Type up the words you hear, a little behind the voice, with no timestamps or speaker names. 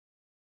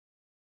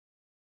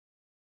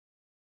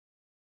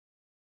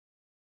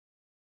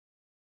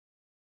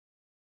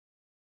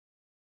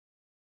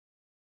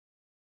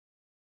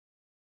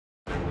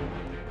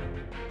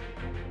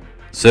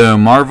So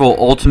Marvel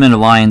Ultimate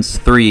Alliance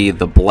 3,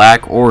 The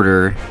Black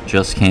Order,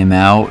 just came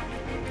out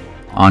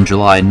on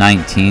July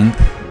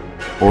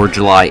 19th, or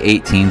July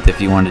 18th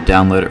if you want to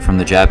download it from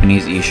the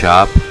Japanese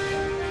eShop.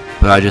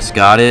 But I just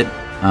got it.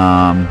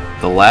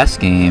 The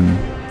last game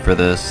for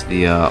this,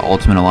 the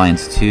Ultimate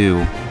Alliance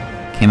 2,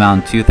 came out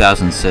in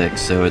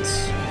 2006, so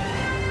it's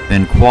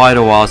been quite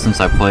a while since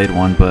I played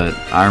one, but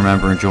I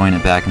remember enjoying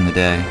it back in the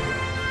day.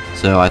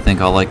 So I think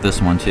I'll like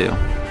this one too.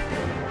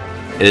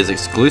 It is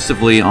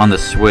exclusively on the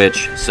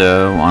Switch,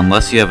 so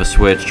unless you have a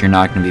Switch, you're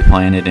not going to be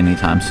playing it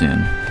anytime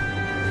soon.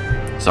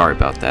 Sorry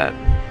about that.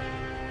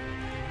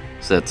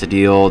 So that's a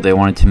deal they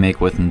wanted to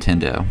make with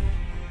Nintendo.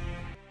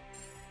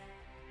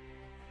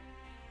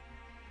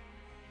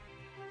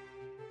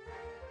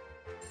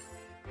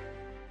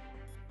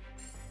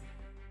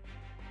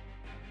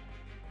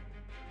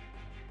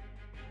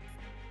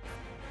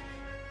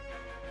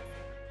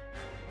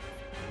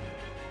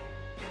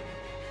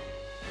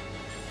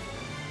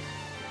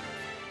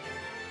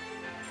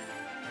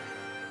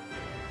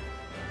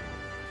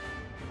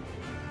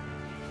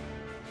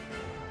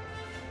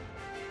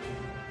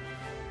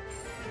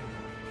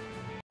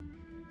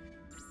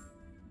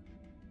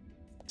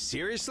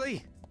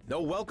 Seriously?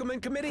 No welcoming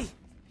committee?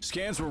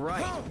 Scans were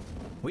right.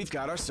 We've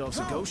got ourselves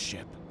a ghost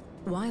ship.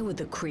 Why would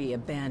the Kree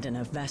abandon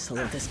a vessel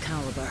of this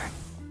caliber?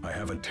 I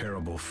have a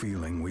terrible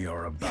feeling we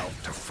are about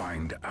to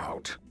find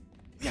out.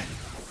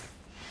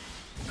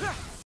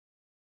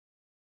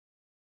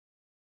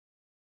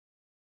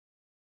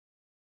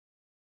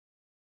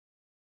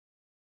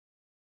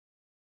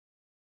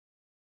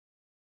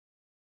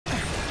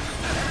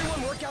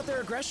 Everyone work out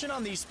their aggression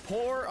on these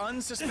poor,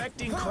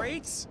 unsuspecting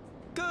crates?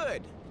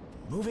 Good.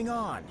 Moving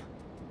on.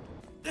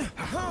 Hey,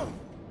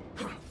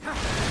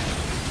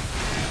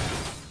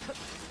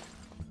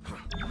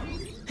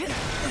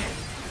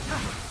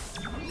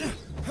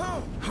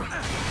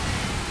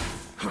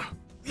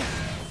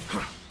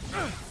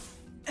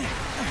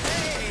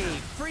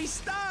 free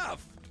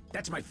stuff!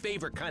 That's my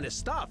favorite kind of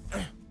stuff.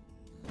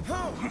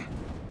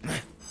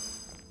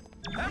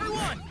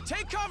 Everyone,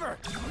 take cover!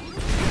 It's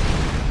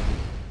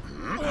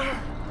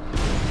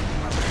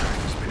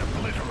been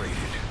obliterated.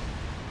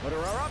 What are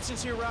our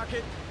options here,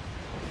 Rocket?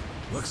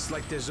 Looks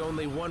like there's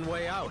only one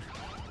way out.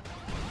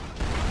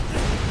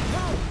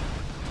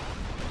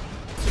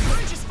 The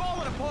bridge is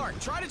falling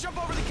apart. Try to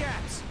jump over the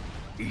gaps.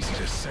 Easy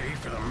to say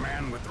for the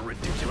man with the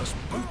ridiculous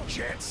boot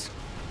jets.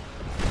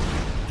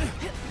 I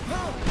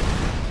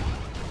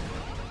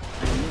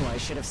knew I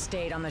should have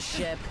stayed on the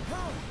ship.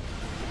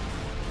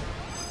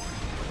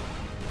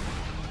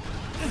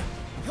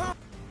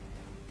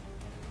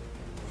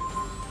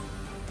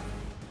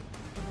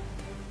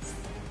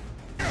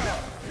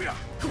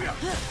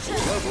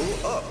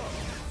 Level up.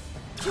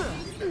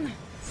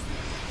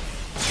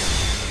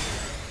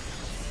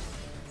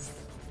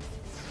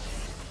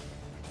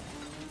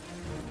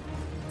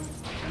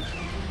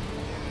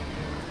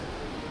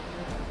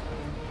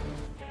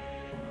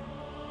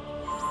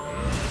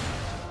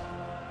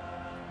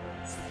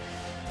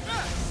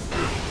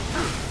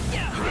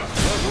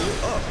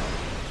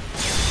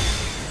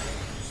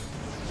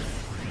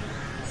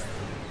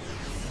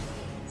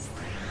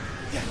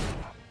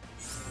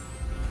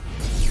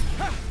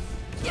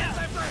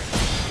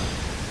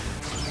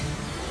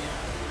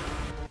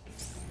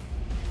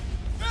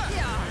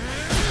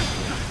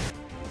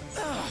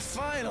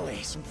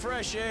 Finally, some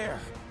fresh air.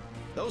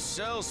 Those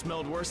cells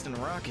smelled worse than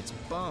Rocket's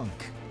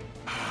bunk.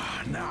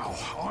 Now,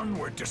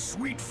 onward to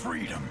sweet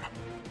freedom.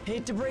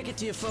 Hate to break it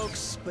to you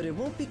folks, but it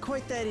won't be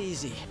quite that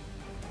easy.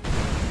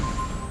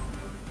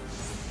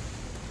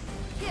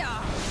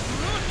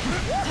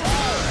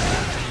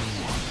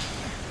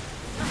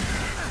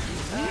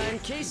 In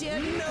case you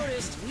hadn't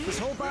noticed, his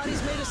whole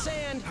body's made of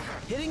sand.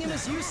 Hitting him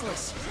is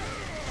useless.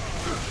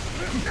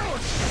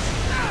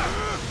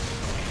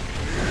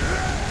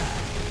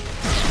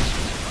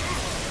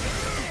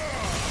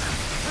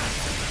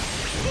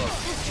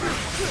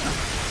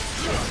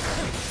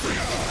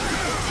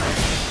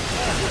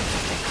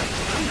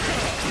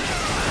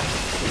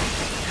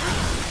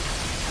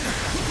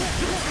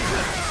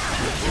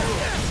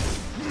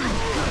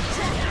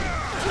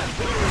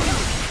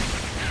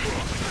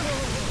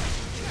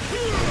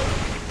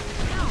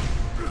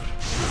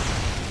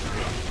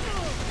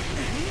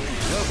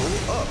 Level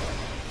up.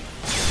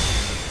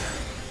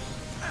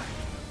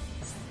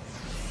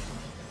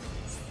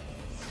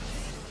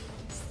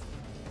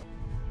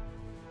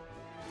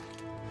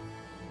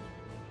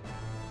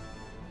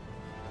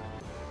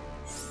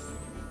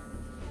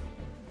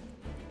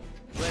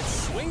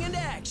 Let's swing into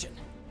action.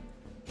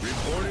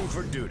 Reporting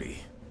for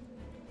duty.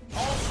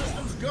 All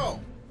systems go.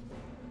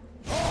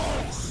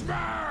 All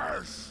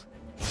smash!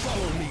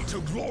 Follow me to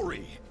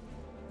glory.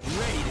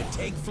 Ready to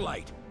take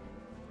flight.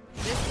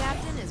 This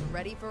captain is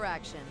ready for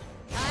action.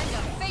 Time to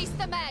face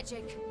the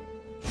magic.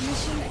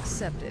 Mission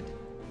accepted.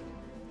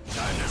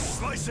 Time to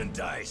slice and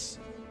dice.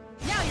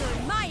 Now you're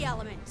in my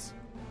element.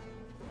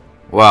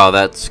 Wow,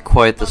 that's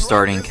quite the Unlock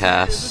starting this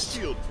cast.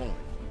 shield point.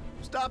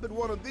 Stop at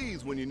one of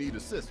these when you need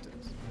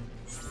assistance.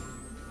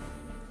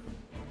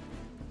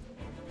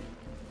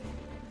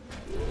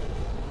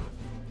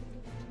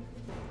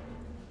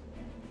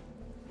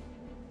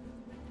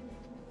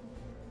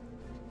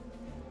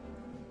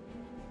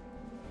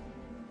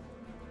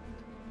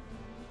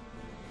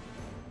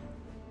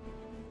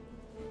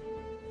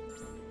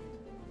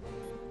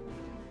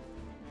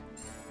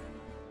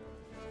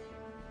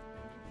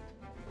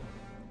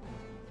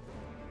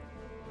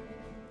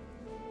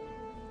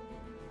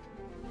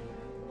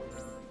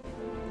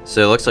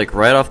 So it looks like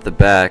right off the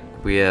back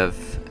we have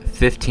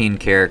 15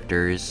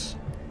 characters.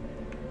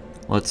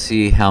 Let's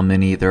see how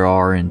many there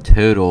are in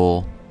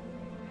total.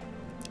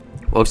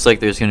 Looks like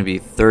there's going to be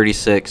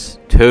 36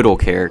 total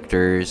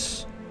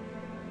characters.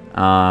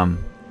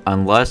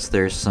 Unless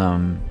there's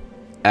some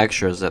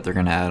extras that they're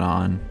going to add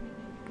on.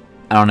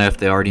 I don't know if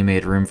they already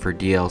made room for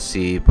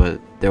DLC,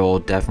 but there will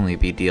definitely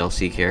be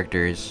DLC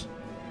characters.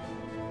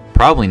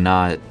 Probably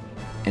not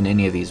in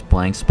any of these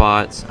blank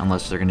spots,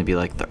 unless they're going to be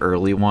like the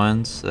early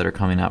ones that are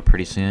coming out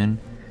pretty soon.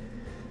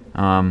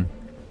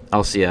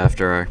 I'll see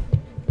after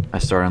I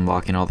start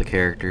unlocking all the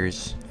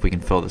characters if we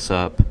can fill this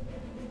up.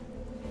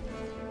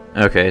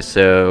 Okay,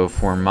 so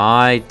for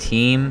my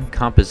team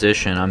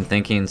composition, I'm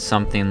thinking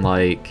something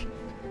like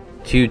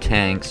 2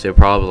 tanks, so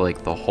probably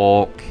like the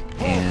Hulk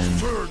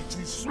and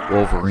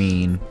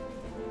Wolverine.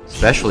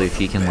 Especially if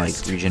he can like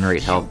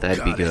regenerate health,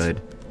 that'd be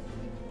good.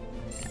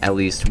 At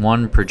least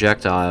 1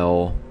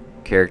 projectile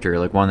character,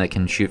 like one that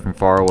can shoot from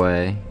far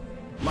away.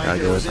 Gotta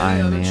go with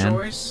Iron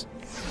Man.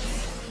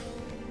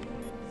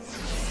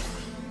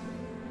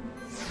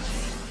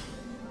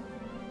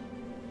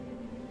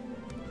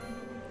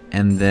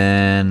 And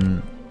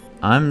then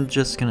I'm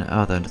just gonna,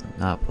 oh, that's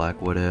not Black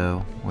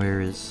Widow.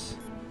 Where is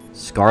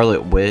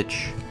Scarlet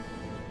Witch?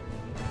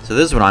 So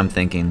this is what I'm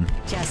thinking.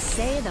 Just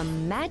say the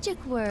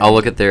magic word. I'll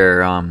look at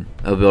their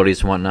abilities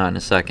and whatnot in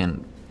a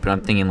second, but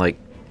I'm thinking like,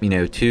 you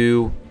know,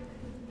 2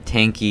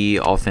 tanky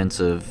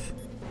offensive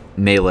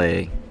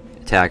melee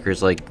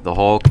attackers like the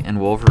Hulk and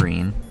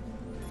Wolverine.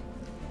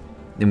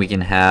 Then we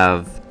can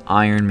have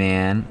Iron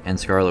Man and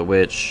Scarlet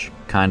Witch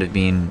kind of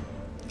being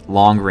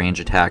long range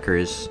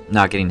attackers,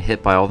 not getting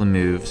hit by all the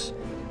moves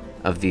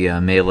of the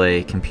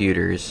melee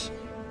computers.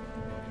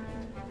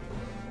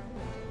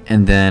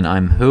 And then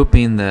I'm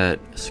hoping that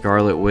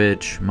Scarlet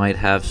Witch might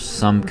have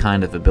some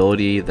kind of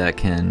ability that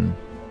can,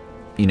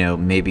 you know,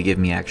 maybe give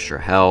me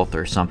extra health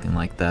or something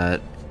like that.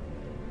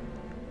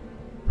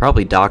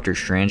 Probably Doctor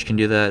Strange can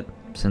do that,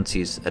 since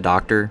he's a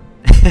doctor.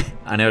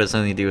 I know it has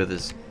nothing to do with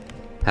his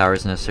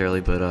powers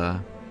necessarily,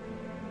 but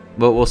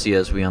we'll see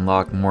as we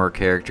unlock more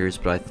characters,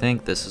 but I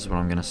think this is what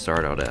I'm going to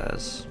start out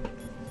as.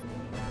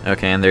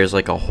 Okay, and there's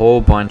like a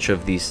whole bunch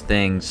of these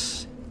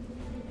things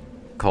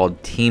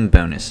called team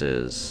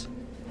bonuses.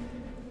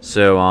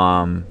 So,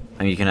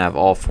 you can have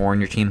all 4 in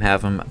your team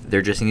have them.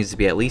 There just needs to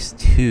be at least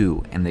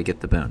 2, and they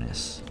get the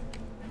bonus.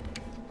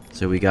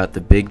 So we got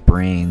the big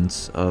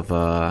brains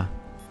of,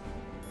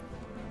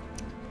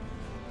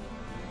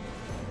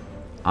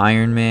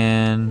 Iron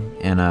Man,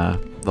 and,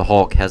 the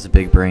Hulk has a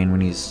big brain when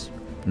he's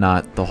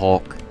not the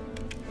Hulk,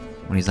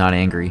 when he's not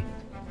angry.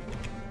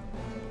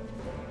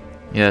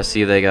 Yeah,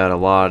 see, they got a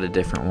lot of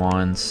different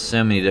ones,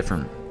 so many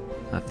different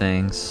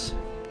things,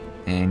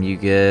 and you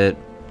get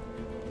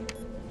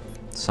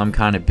some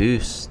kind of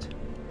boost.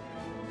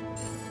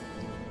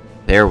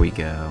 There we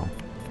go.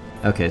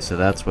 Okay, so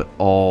that's what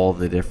all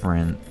the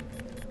different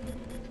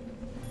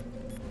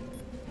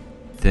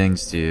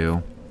things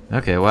do.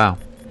 Okay, wow.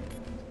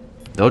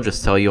 They'll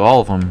just tell you all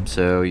of them,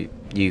 so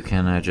you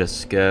can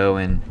just go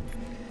and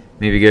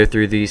maybe go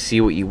through these, see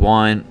what you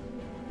want.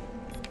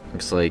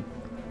 Looks like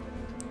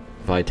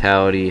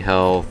vitality,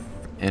 health,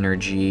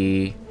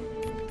 energy,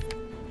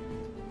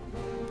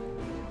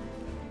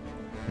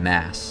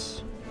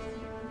 mass.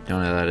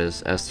 Don't know what that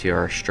is.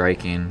 STR,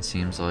 striking,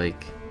 seems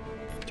like.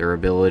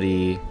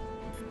 Durability.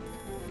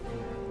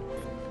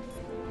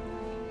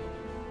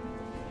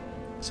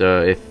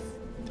 So if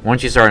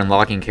once you start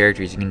unlocking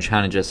characters, you can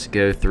kind of just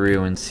go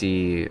through and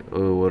see,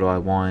 oh, what do I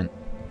want?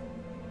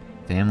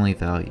 Family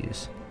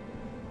values.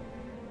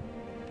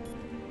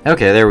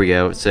 Okay, there we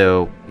go.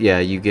 So yeah,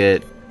 you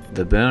get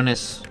the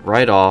bonus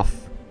right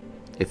off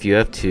if you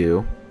have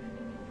 2.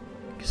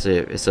 Because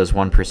it says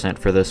 1%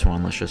 for this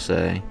one, let's just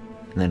say.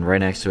 And then right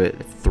next to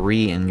it,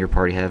 3 in your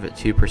party have it,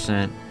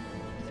 2%.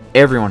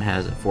 Everyone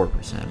has it,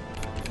 4%.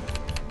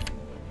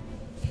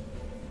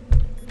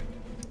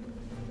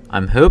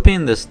 I'm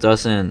hoping this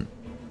doesn't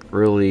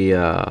really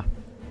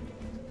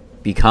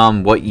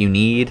become what you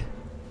need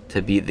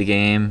to beat the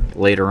game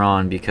later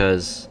on,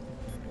 because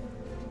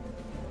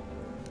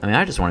I mean,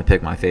 I just want to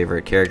pick my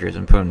favorite characters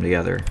and put them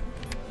together.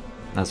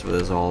 That's what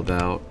this is all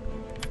about.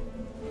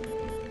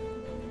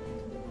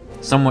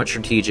 Somewhat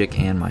strategic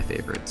and my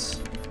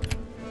favorites.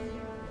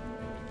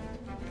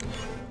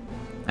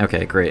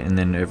 Okay, great. And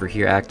then over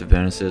here, active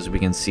bonuses, we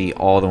can see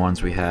all the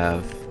ones we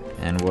have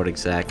and what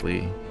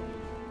exactly.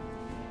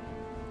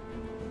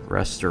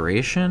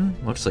 Restoration?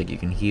 Looks like you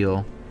can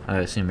heal. I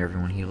assume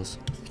everyone heals.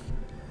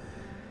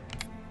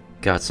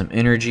 Got some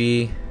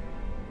energy.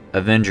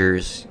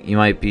 Avengers. You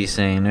might be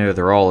saying, no,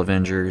 they're all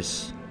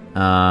Avengers.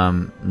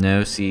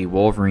 No, see,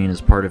 Wolverine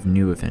is part of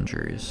New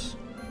Avengers.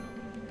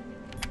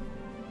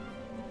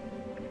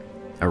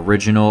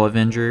 Original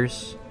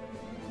Avengers.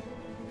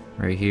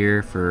 Right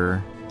here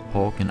for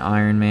Hulk and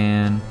Iron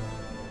Man.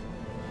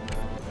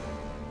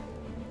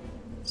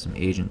 Some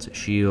Agents of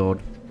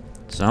S.H.I.E.L.D.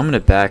 So I'm going to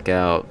back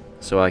out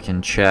so I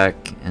can check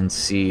and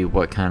see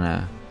what kind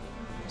of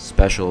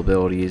special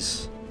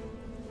abilities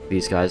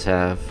these guys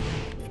have.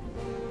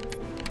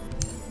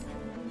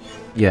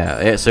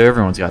 Yeah, so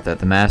everyone's got that.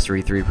 The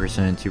mastery, 3%,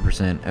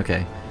 2%.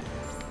 Okay.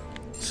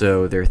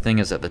 So their thing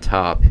is at the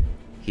top.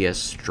 He has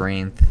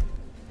strength.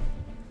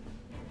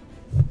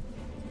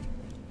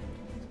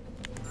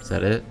 Is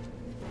that it?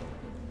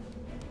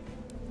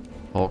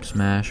 Hulk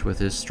smash with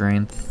his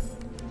strength.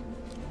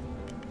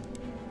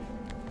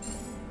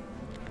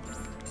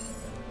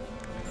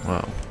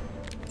 Whoa.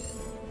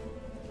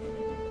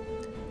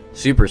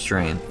 Super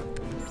strength.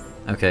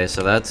 Okay,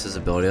 so that's his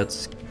ability.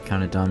 That's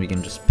kind of dumb. You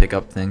can just pick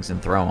up things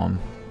and throw them.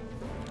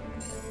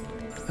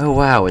 Oh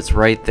wow, it's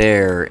right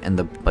there in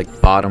the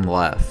bottom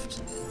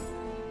left.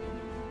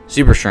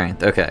 Super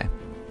strength. Okay.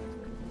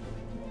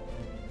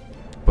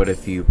 But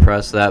if you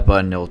press that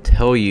button, it'll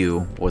tell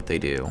you what they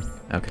do.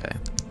 Okay.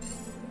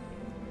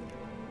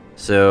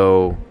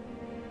 So,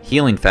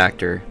 healing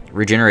factor,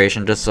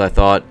 regeneration, just as I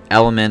thought.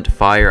 Element,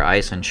 fire,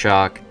 ice, and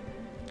shock.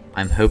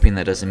 I'm hoping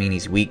that doesn't mean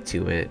he's weak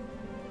to it.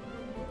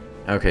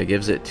 Okay,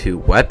 gives it to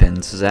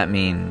weapons. Does that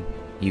mean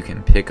you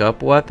can pick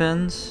up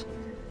weapons?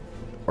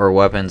 Or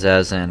weapons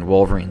as in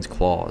Wolverine's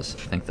claws? I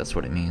think that's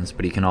what it means.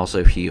 But he can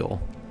also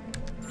heal.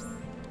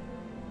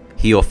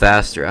 Heal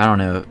faster. I don't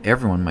know.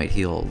 Everyone might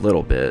heal a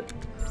little bit.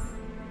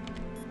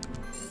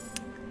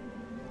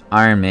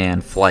 Iron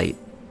Man, flight.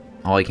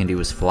 All he can do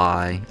is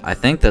fly. I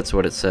think that's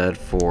what it said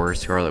for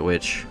Scarlet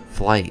Witch.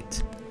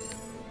 Flight.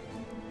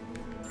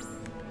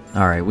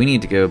 Alright, we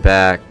need to go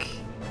back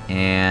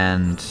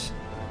and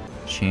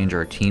change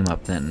our team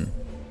up then.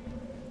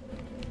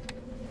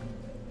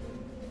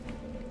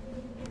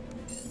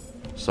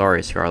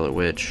 Sorry, Scarlet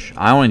Witch.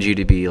 I wanted you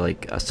to be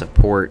like a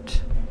support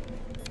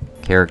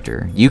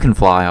character. You can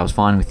fly. I was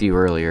flying with you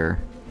earlier.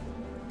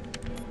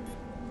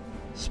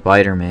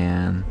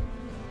 Spider-Man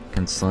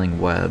can sling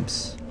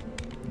webs.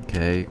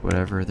 Okay,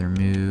 whatever their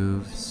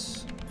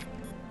moves.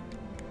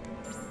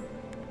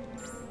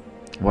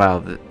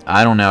 Wow,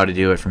 I don't know how to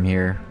do it from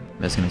here.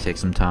 That's gonna take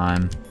some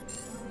time.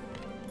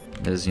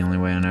 This is the only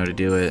way I know how to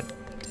do it.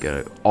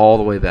 Go all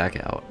the way back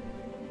out.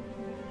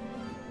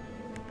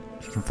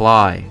 You can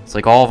fly. It's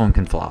like all of them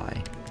can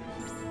fly.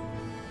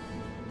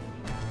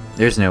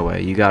 There's no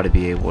way. You gotta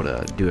be able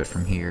to do it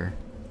from here.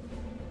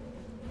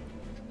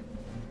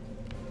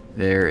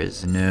 There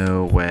is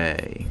no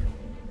way.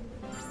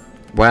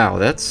 Wow,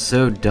 that's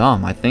so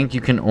dumb. I think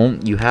you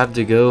can you have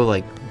to go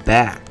like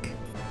back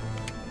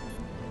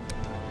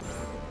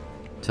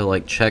to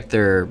like check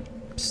their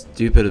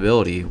stupid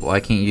ability.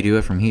 Why can't you do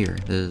it from here?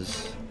 This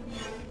is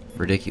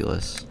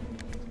ridiculous.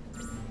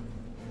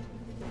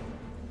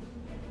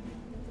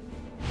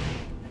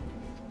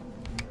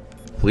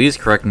 Please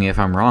correct me if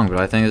I'm wrong, but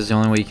I think this is the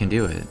only way you can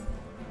do it.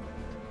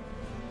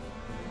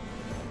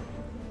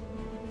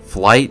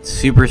 Flight,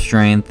 super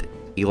strength,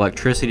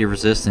 electricity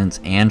resistance,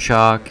 and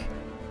shock.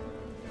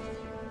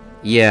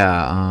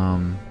 Yeah,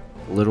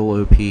 little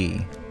OP.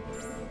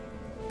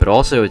 But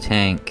also a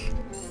tank.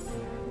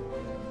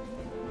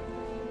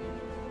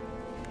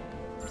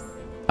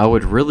 I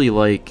would really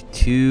like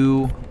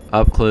 2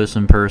 up close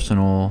and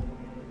personal.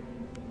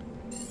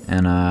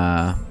 And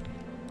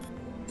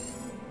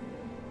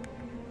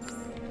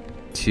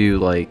 2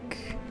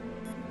 like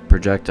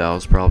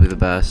projectiles, probably the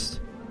best.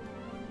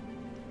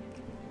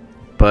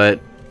 But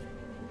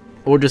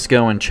we'll just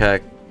go and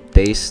check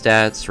base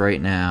stats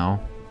right now.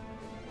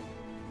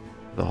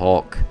 The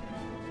Hulk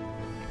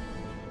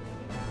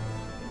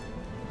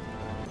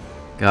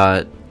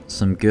got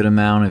some good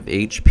amount of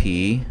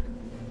HP. You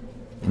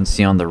can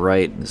see on the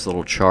right this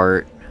little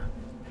chart.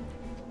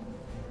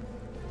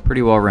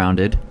 Pretty well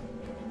rounded.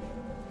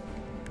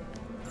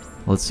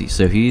 Let's see,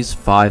 so he's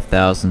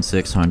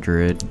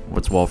 5,600.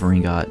 What's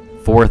Wolverine got?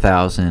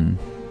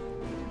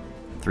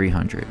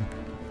 4,300.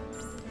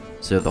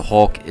 So the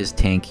Hulk is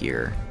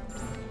tankier.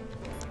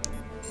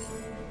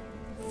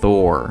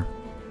 Thor,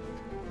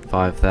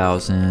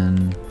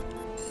 5,000.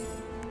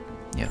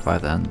 Yeah,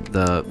 5,000.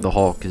 The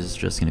Hulk is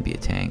just gonna be a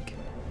tank.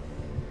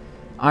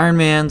 Iron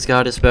Man's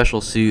got a special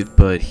suit,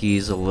 but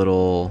he's a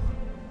little,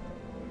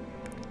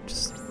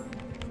 just,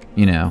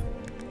 you know,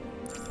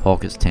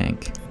 Hulk is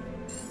tank.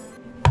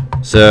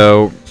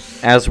 So,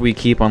 as we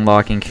keep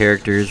unlocking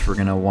characters, we're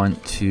gonna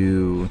want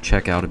to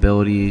check out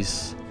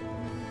abilities.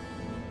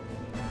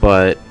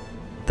 But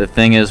the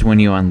thing is, when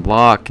you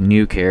unlock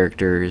new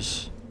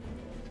characters,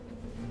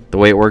 the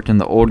way it worked in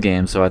the old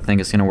game, so I think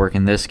it's gonna work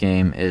in this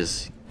game,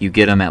 is you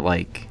get them at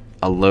like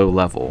a low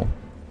level.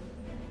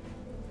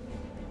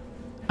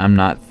 I'm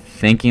not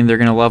thinking they're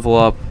gonna level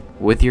up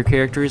with your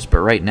characters, but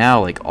right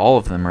now, like, all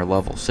of them are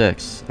level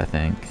 6, I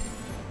think.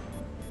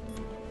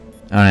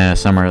 Oh no,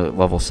 some are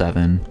level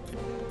 7.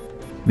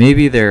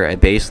 Maybe they're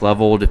at base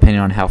level, depending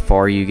on how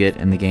far you get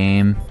in the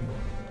game.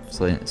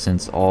 So,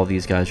 since all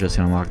these guys just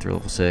gonna unlock through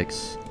level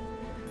 6.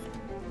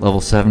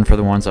 Level 7 for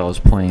the ones I was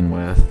playing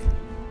with.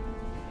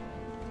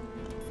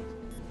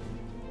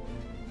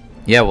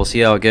 Yeah, we'll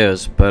see how it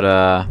goes, but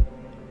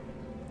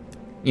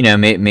you know,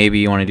 maybe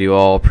you want to do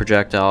all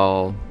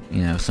projectile,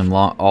 you know, some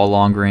all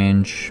long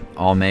range,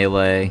 all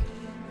melee.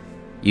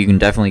 You can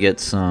definitely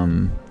get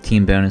some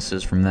team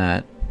bonuses from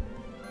that.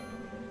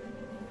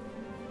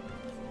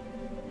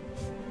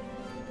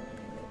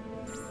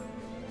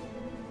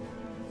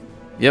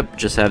 Yep,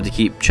 just have to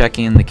keep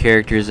checking the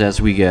characters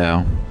as we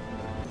go.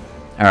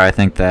 Alright, I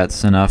think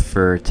that's enough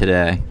for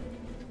today.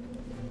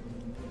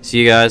 See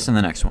you guys in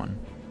the next one.